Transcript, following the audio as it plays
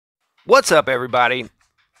What's up, everybody?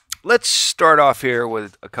 Let's start off here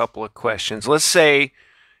with a couple of questions. Let's say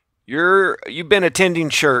you've been attending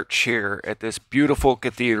church here at this beautiful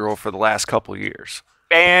cathedral for the last couple of years,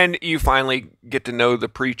 and you finally get to know the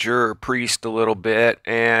preacher or priest a little bit,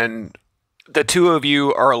 and the two of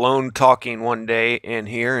you are alone talking one day in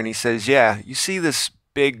here, and he says, "Yeah, you see this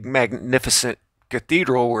big, magnificent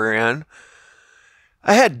cathedral we're in?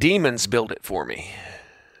 I had demons build it for me.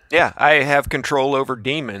 Yeah, I have control over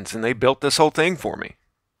demons, and they built this whole thing for me.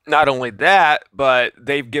 Not only that, but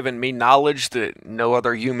they've given me knowledge that no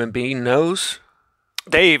other human being knows.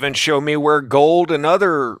 They even show me where gold and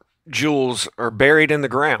other jewels are buried in the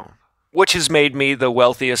ground, which has made me the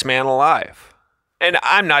wealthiest man alive. And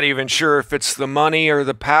I'm not even sure if it's the money or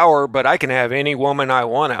the power, but I can have any woman I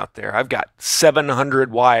want out there. I've got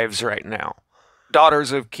 700 wives right now.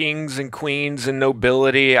 Daughters of kings and queens and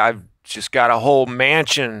nobility. I've just got a whole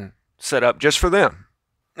mansion set up just for them."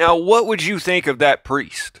 Now, what would you think of that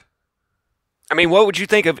priest? I mean, what would you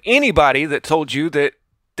think of anybody that told you that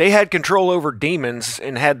they had control over demons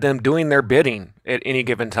and had them doing their bidding at any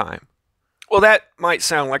given time? Well, that might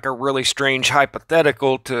sound like a really strange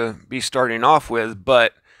hypothetical to be starting off with,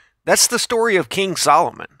 but that's the story of King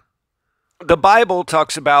Solomon. The Bible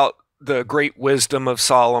talks about the great wisdom of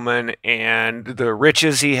Solomon and the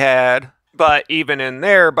riches he had. But even in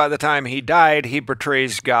there, by the time he died, he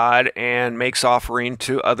betrays God and makes offering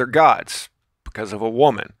to other gods because of a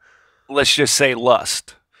woman. Let's just say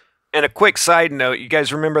lust. And a quick side note, you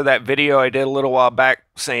guys remember that video I did a little while back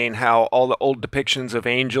saying how all the old depictions of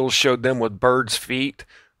angels showed them with birds' feet?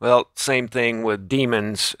 Well, same thing with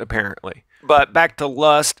demons, apparently. But back to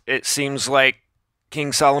lust, it seems like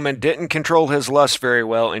King Solomon didn't control his lust very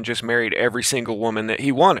well and just married every single woman that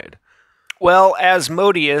he wanted. Well,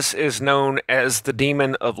 Asmodeus is known as the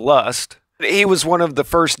demon of lust. He was one of the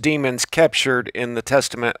first demons captured in the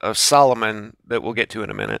Testament of Solomon that we'll get to in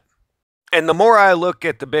a minute. And the more I look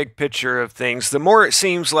at the big picture of things, the more it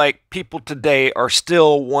seems like people today are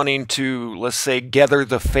still wanting to, let's say, gather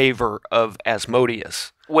the favor of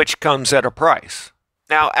Asmodeus, which comes at a price.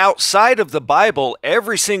 Now, outside of the Bible,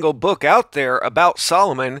 every single book out there about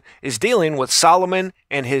Solomon is dealing with Solomon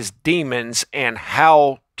and his demons and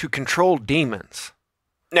how to control demons.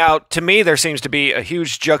 Now, to me, there seems to be a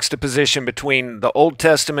huge juxtaposition between the Old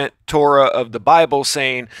Testament Torah of the Bible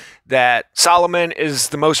saying that Solomon is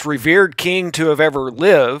the most revered king to have ever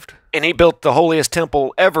lived, and he built the holiest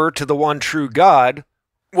temple ever to the one true God,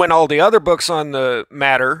 when all the other books on the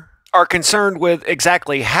matter are concerned with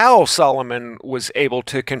exactly how Solomon was able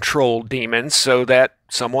to control demons so that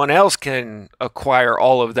someone else can acquire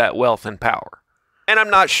all of that wealth and power. And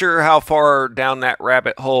I'm not sure how far down that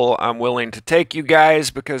rabbit hole I'm willing to take you guys,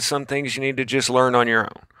 because some things you need to just learn on your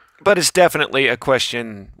own. But it's definitely a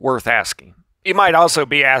question worth asking. You might also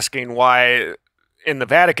be asking why in the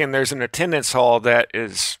Vatican there's an attendance hall that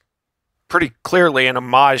is pretty clearly an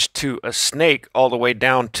homage to a snake all the way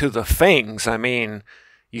down to the fangs. I mean,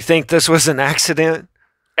 you think this was an accident?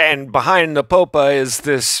 And behind the Popa is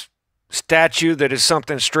this statue that is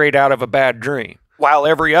something straight out of a bad dream. While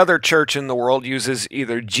every other church in the world uses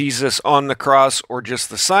either Jesus on the cross or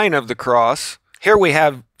just the sign of the cross, here we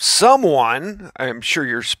have someone, I'm sure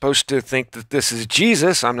you're supposed to think that this is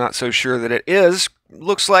Jesus, I'm not so sure that it is,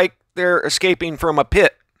 looks like they're escaping from a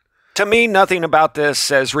pit. To me, nothing about this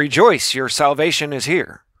says, "Rejoice, your salvation is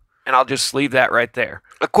here." And I'll just leave that right there.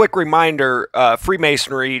 A quick reminder,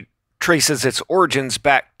 Freemasonry traces its origins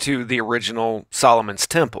back to the original Solomon's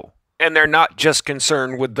Temple. And they're not just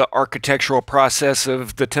concerned with the architectural process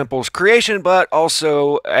of the temple's creation, but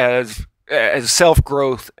also as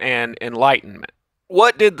self-growth and enlightenment.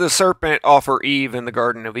 What did the serpent offer Eve in the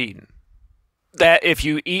Garden of Eden? That if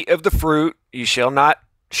you eat of the fruit, you shall not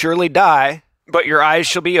surely die, but your eyes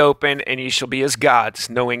shall be open, and ye shall be as gods,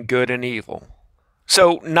 knowing good and evil.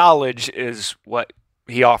 So knowledge is what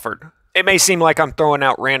he offered. It may seem like I'm throwing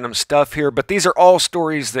out random stuff here, but these are all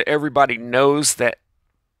stories that everybody knows that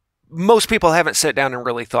most people haven't sat down and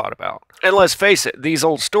really thought about. And let's face it, these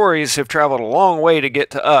old stories have traveled a long way to get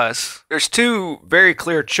to us. There's two very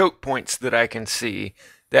clear choke points that I can see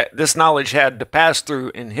that this knowledge had to pass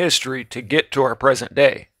through in history to get to our present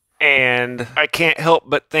day. And I can't help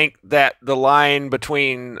but think that the line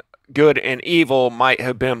between good and evil might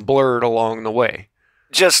have been blurred along the way.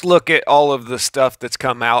 Just look at all of the stuff that's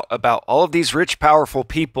come out about all of these rich, powerful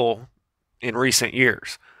people in recent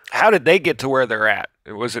years. How did they get to where they're at?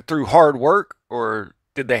 Was it through hard work, or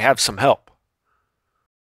did they have some help?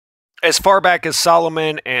 As far back as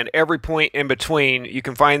Solomon and every point in between, you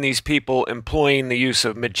can find these people employing the use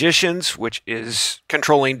of magicians, which is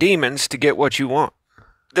controlling demons, to get what you want.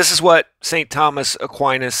 This is what St. Thomas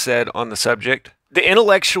Aquinas said on the subject. The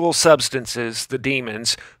intellectual substances, the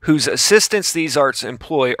demons, whose assistance these arts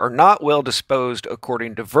employ, are not well disposed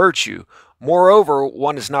according to virtue. Moreover,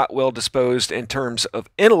 one is not well disposed in terms of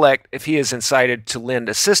intellect if he is incited to lend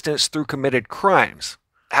assistance through committed crimes.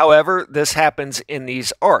 However, this happens in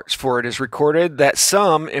these arts, for it is recorded that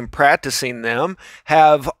some, in practicing them,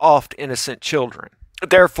 have oft innocent children.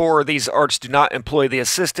 Therefore, these arts do not employ the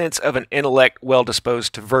assistance of an intellect well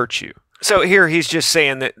disposed to virtue. So here he's just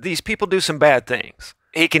saying that these people do some bad things.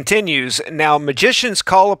 He continues, now magicians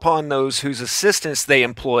call upon those whose assistance they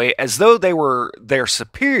employ as though they were their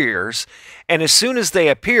superiors, and as soon as they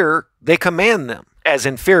appear, they command them as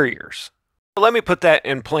inferiors. Let me put that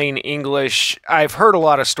in plain English. I've heard a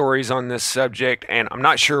lot of stories on this subject, and I'm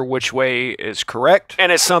not sure which way is correct,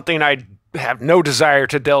 and it's something I have no desire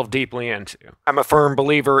to delve deeply into. I'm a firm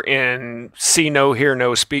believer in see no, hear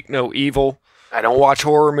no, speak no evil. I don't watch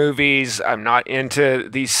horror movies. I'm not into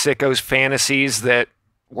these sickos' fantasies that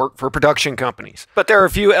work for production companies. But there are a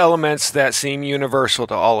few elements that seem universal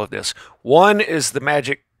to all of this. One is the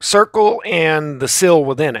magic circle and the seal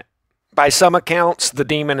within it. By some accounts, the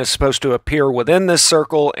demon is supposed to appear within this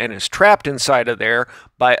circle and is trapped inside of there.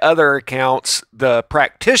 By other accounts, the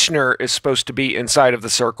practitioner is supposed to be inside of the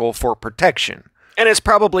circle for protection. And it's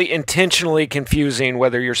probably intentionally confusing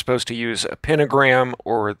whether you're supposed to use a pentagram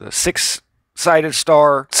or the six-sided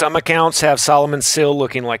star. Some accounts have Solomon's seal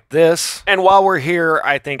looking like this. And while we're here,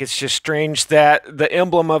 I think it's just strange that the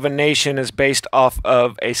emblem of a nation is based off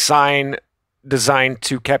of a sign designed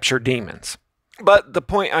to capture demons. But the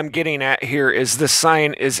point I'm getting at here is this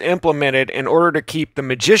sign is implemented in order to keep the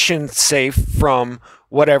magician safe from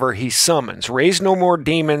whatever he summons. Raise no more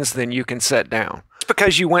demons than you can set down. Just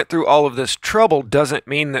because you went through all of this trouble doesn't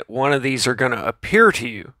mean that one of these are going to appear to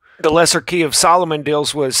you. The Lesser Key of Solomon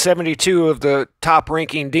deals with 72 of the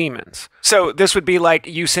top-ranking demons. So this would be like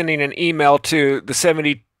you sending an email to the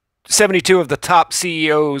 72 of the top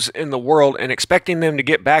CEOs in the world and expecting them to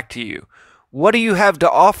get back to you. What do you have to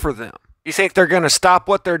offer them? You think they're going to stop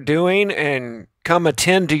what they're doing and come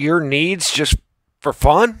attend to your needs just for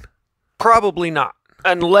fun? Probably not,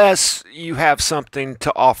 unless you have something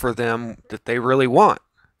to offer them that they really want,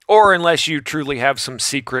 or unless you truly have some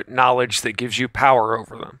secret knowledge that gives you power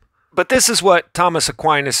over them. But this is what Thomas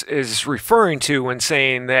Aquinas is referring to when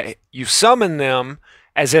saying that you summon them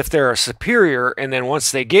as if they're a superior, and then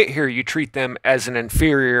once they get here, you treat them as an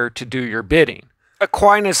inferior to do your bidding.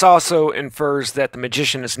 Aquinas also infers that the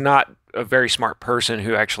magician is not a very smart person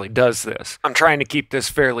who actually does this. I'm trying to keep this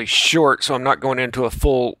fairly short, so I'm not going into a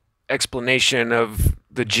full explanation of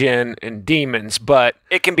the jinn and demons, but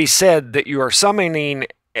it can be said that you are summoning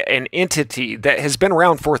an entity that has been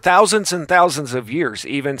around for thousands and thousands of years,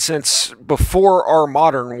 even since before our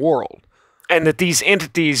modern world. And that these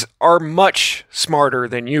entities are much smarter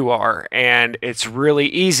than you are, and it's really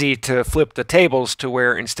easy to flip the tables to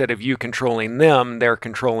where instead of you controlling them, they're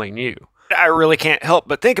controlling you. I really can't help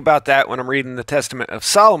but think about that when I'm reading the Testament of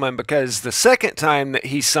Solomon, because the second time that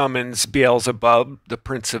he summons Beelzebub, the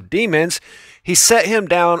prince of demons, he set him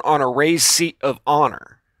down on a raised seat of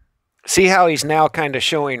honor. See how he's now kind of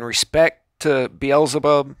showing respect to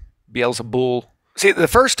Beelzebub? Beelzebul. See, the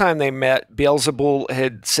first time they met, Beelzebul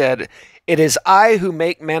had said, "It is I who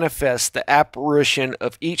make manifest the apparition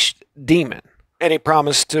of each demon." And he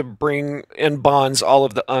promised to bring in bonds all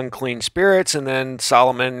of the unclean spirits, and then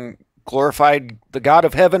Solomon glorified the God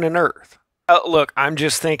of heaven and earth. Look, I'm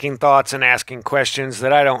just thinking thoughts and asking questions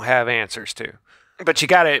that I don't have answers to. But you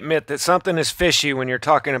got to admit that something is fishy when you're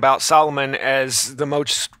talking about Solomon as the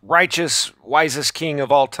most righteous, wisest king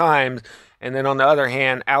of all time, and then on the other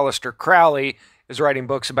hand, Aleister Crowley is writing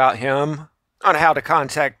books about him on how to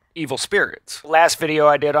contact evil spirits. Last video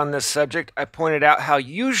I did on this subject, I pointed out how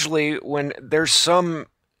usually when there's some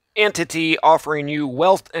entity offering you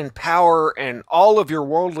wealth and power and all of your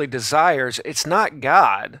worldly desires, it's not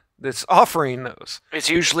God that's offering those. It's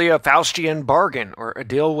usually a Faustian bargain or a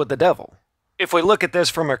deal with the devil. If we look at this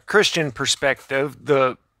from a Christian perspective,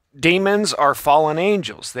 the demons are fallen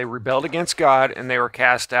angels. They rebelled against God and they were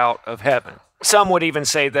cast out of heaven. Some would even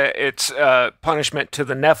say that it's punishment to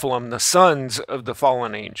the Nephilim, the sons of the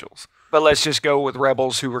fallen angels. But let's just go with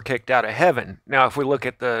rebels who were kicked out of heaven. Now, if we look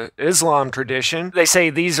at the Islam tradition, they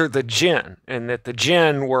say these are the jinn, and that the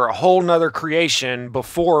jinn were a whole nother creation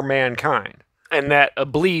before mankind, and that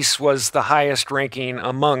Iblis was the highest ranking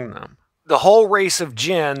among them. The whole race of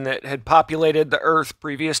jinn that had populated the earth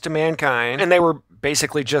previous to mankind, and they were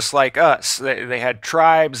basically just like us. They had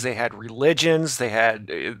tribes, they had religions,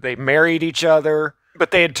 they married each other,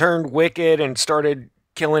 but they had turned wicked and started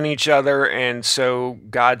killing each other, and so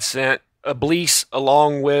God sent Iblis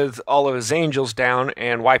along with all of his angels down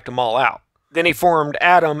and wiped them all out. Then he formed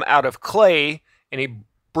Adam out of clay, and he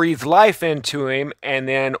breathed life into him, and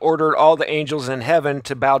then ordered all the angels in heaven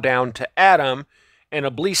to bow down to Adam. And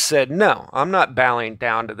Iblis said, no, I'm not bowing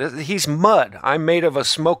down to this. He's mud. I'm made of a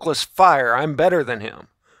smokeless fire. I'm better than him.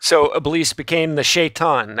 So Iblis became the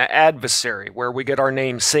Shaitan, the adversary, where we get our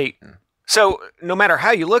name Satan. So no matter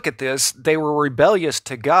how you look at this, they were rebellious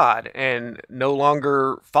to God and no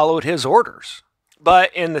longer followed his orders.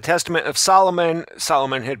 But in the Testament of Solomon,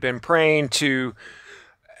 Solomon had been praying to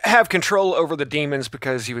have control over the demons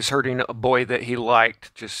because he was hurting a boy that he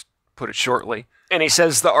liked, just put it shortly. And he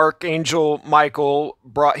says the archangel Michael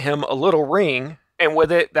brought him a little ring, and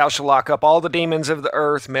with it thou shalt lock up all the demons of the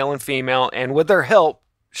earth, male and female, and with their help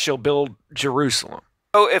shall build Jerusalem.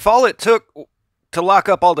 So if all it took to lock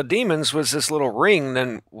up all the demons was this little ring,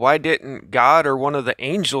 then why didn't God or one of the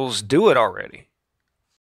angels do it already?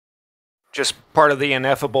 Just part of the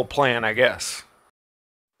ineffable plan, I guess.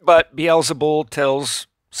 But Beelzebul tells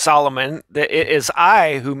Solomon that it is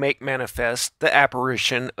I who make manifest the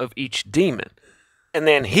apparition of each demon. And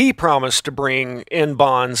then he promised to bring in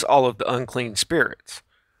bonds all of the unclean spirits.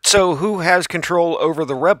 So who has control over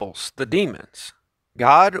the rebels, the demons?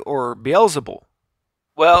 God or Beelzebul?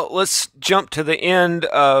 Well, let's jump to the end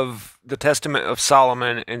of the Testament of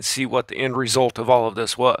Solomon and see what the end result of all of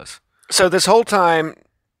this was. So this whole time,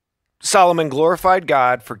 Solomon glorified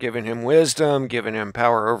God for giving him wisdom, giving him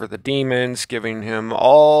power over the demons, giving him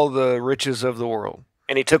all the riches of the world.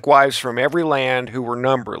 And he took wives from every land who were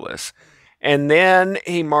numberless. And then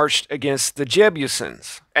he marched against the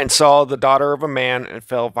Jebusians and saw the daughter of a man and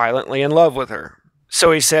fell violently in love with her.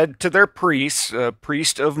 So he said to their priests, a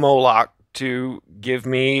priest of Moloch, to give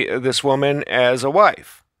me this woman as a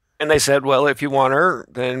wife. And they said, well, if you want her,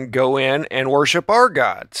 then go in and worship our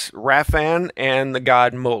gods, Raphan and the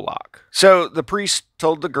god Moloch. So the priest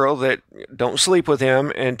told the girl that don't sleep with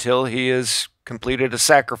him until he has completed a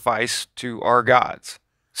sacrifice to our gods.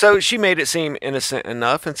 So she made it seem innocent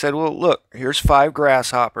enough and said, well, look, here's 5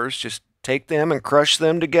 grasshoppers. Just take them and crush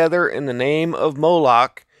them together in the name of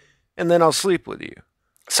Moloch, and then I'll sleep with you.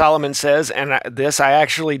 Solomon says, and this I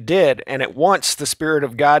actually did, and at once the Spirit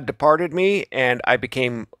of God departed me, and I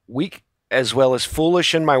became weak as well as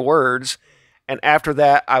foolish in my words, and after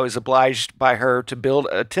that I was obliged by her to build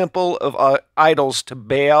a temple of idols to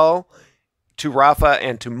Baal, to Rapha,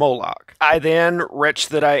 and to Moloch. I then, wretch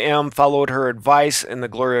that I am, followed her advice, and the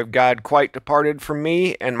glory of God quite departed from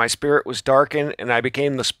me, and my spirit was darkened, and I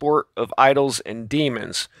became the sport of idols and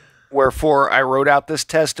demons. Wherefore I wrote out this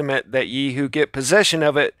testament, that ye who get possession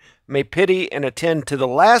of it may pity and attend to the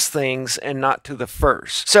last things and not to the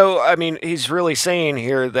first. So, I mean, he's really saying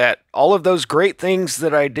here that all of those great things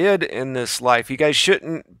that I did in this life, you guys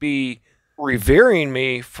shouldn't be revering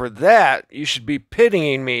me for that. You should be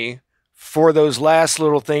pitying me for those last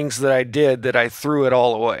little things that I did, that I threw it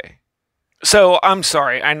all away. So, I'm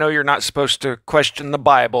sorry, I know you're not supposed to question the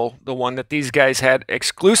Bible, the one that these guys had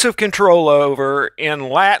exclusive control over in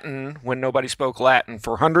Latin when nobody spoke Latin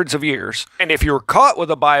for hundreds of years. And if you were caught with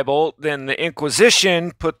a Bible, then the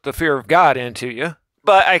Inquisition put the fear of God into you.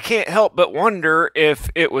 But I can't help but wonder if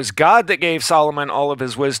it was God that gave Solomon all of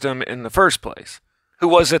his wisdom in the first place. Who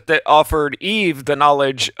was it that offered Eve the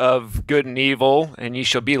knowledge of good and evil, and ye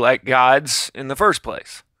shall be like gods in the first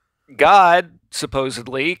place? God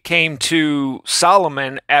supposedly came to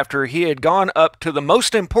Solomon after he had gone up to the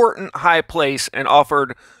most important high place and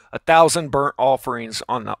offered 1,000 burnt offerings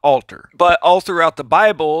on the altar. But all throughout the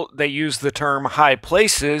Bible, they use the term high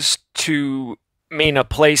places to mean a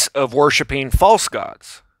place of worshiping false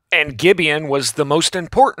gods. And Gibeon was the most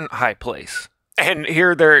important high place. And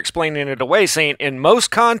here they're explaining it away, saying in most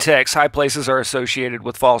contexts, high places are associated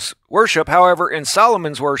with false worship. However, in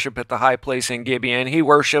Solomon's worship at the high place in Gibeon, he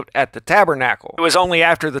worshipped at the tabernacle. It was only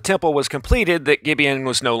after the temple was completed that Gibeon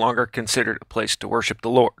was no longer considered a place to worship the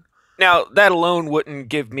Lord. Now, that alone wouldn't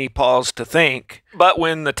give me pause to think, but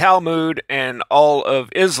when the Talmud and all of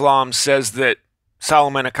Islam says that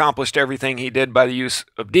Solomon accomplished everything he did by the use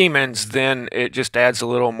of demons, then it just adds a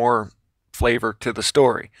little more flavor to the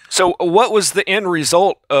story. So what was the end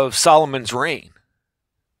result of Solomon's reign?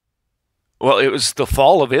 Well, it was the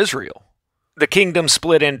fall of Israel. The kingdom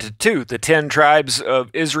split into 2. The 10 tribes of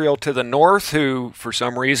Israel to the north, who for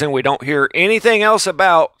some reason we don't hear anything else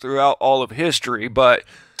about throughout all of history, but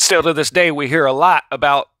still to this day we hear a lot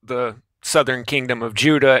about the southern kingdom of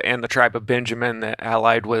Judah and the tribe of Benjamin that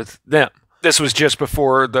allied with them. This was just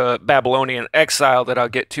before the Babylonian exile that I'll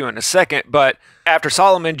get to in a second, but after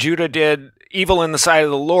Solomon, Judah did evil in the sight of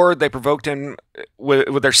the Lord. They provoked him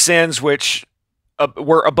with their sins, which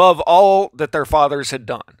were above all that their fathers had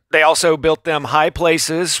done. They also built them high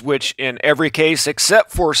places, which in every case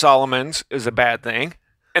except for Solomon's is a bad thing.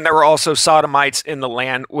 And there were also sodomites in the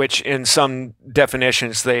land, which in some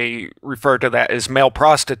definitions they refer to that as male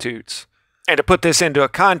prostitutes. And to put this into a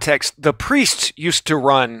context, the priests used to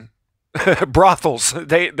run brothels.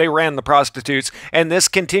 They ran the prostitutes, and this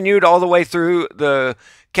continued all the way through the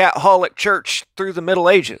Catholic Church through the Middle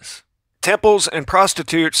Ages. Temples and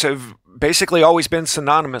prostitutes have basically always been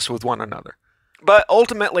synonymous with one another. But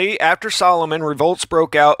ultimately, after Solomon, revolts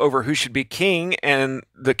broke out over who should be king, and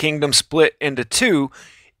the kingdom split into two.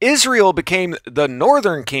 Israel became the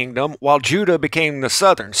northern kingdom, while Judah became the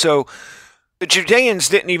southern. So the Judeans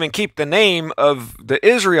didn't even keep the name of the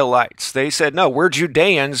Israelites. They said, no, we're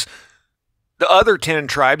Judeans. The other 10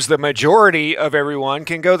 tribes, the majority of everyone,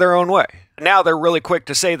 can go their own way. Now they're really quick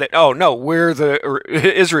to say that, oh, no, we're the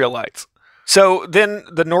Israelites. So then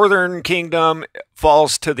the northern kingdom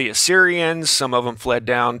falls to the Assyrians. Some of them fled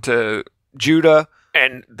down to Judah,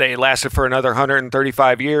 and they lasted for another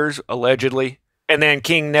 135 years, allegedly. And then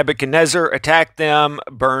King Nebuchadnezzar attacked them,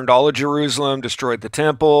 burned all of Jerusalem, destroyed the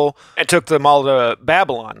temple, and took them all to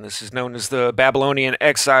Babylon. This is known as the Babylonian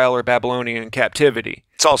exile or Babylonian captivity.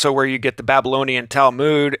 It's also where you get the Babylonian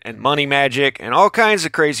Talmud and money magic and all kinds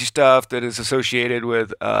of crazy stuff that is associated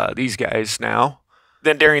with these guys now.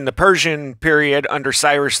 Then during the Persian period under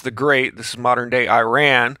Cyrus the Great, this is modern-day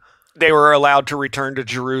Iran, they were allowed to return to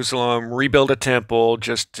Jerusalem, rebuild a temple,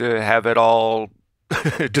 just to have it all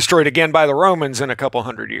destroyed again by the Romans in a couple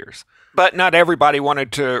hundred years. But not everybody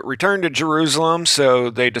wanted to return to Jerusalem, so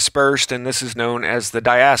they dispersed, and this is known as the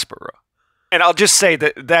diaspora. And I'll just say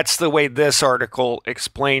that that's the way this article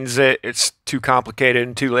explains it. It's too complicated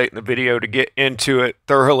and too late in the video to get into it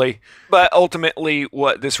thoroughly. But ultimately,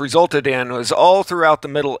 what this resulted in was all throughout the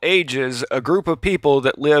Middle Ages, a group of people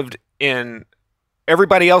that lived in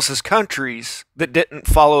everybody else's countries that didn't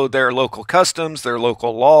follow their local customs, their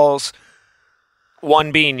local laws.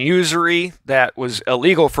 One being usury, that was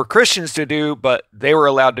illegal for Christians to do, but they were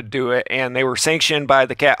allowed to do it, and they were sanctioned by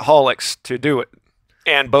the Catholics to do it.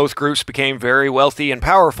 And both groups became very wealthy and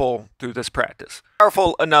powerful through this practice.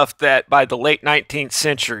 Powerful enough that by the late 19th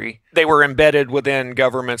century, they were embedded within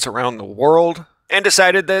governments around the world and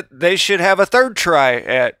decided that they should have a third try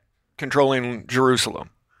at controlling Jerusalem.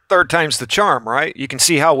 Third time's the charm, right? You can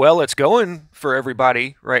see how well it's going for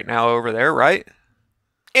everybody right now over there, right?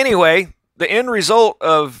 Anyway, the end result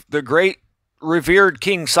of the great revered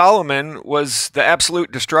King Solomon was the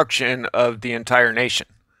absolute destruction of the entire nation.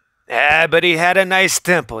 But he had a nice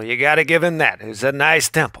temple. You gotta give him that. It was a nice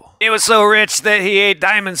temple. He was so rich that he ate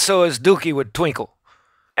diamonds so his dookie would twinkle.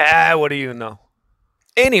 What do you know?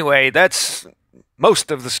 Anyway, that's most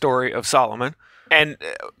of the story of Solomon. And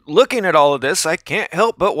looking at all of this, I can't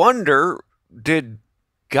help but wonder, did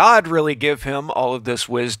God really give him all of this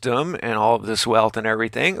wisdom and all of this wealth and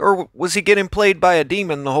everything, or was he getting played by a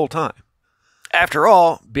demon the whole time? After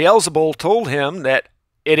all, Beelzebul told him that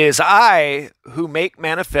it is I who make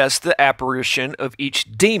manifest the apparition of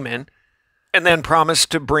each demon, and then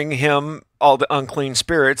promised to bring him all the unclean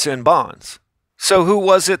spirits in bonds. So who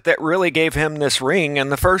was it that really gave him this ring in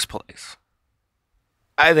the first place?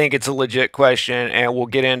 I think it's a legit question, and we'll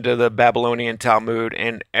get into the Babylonian Talmud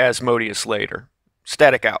and Asmodeus later.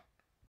 Static out.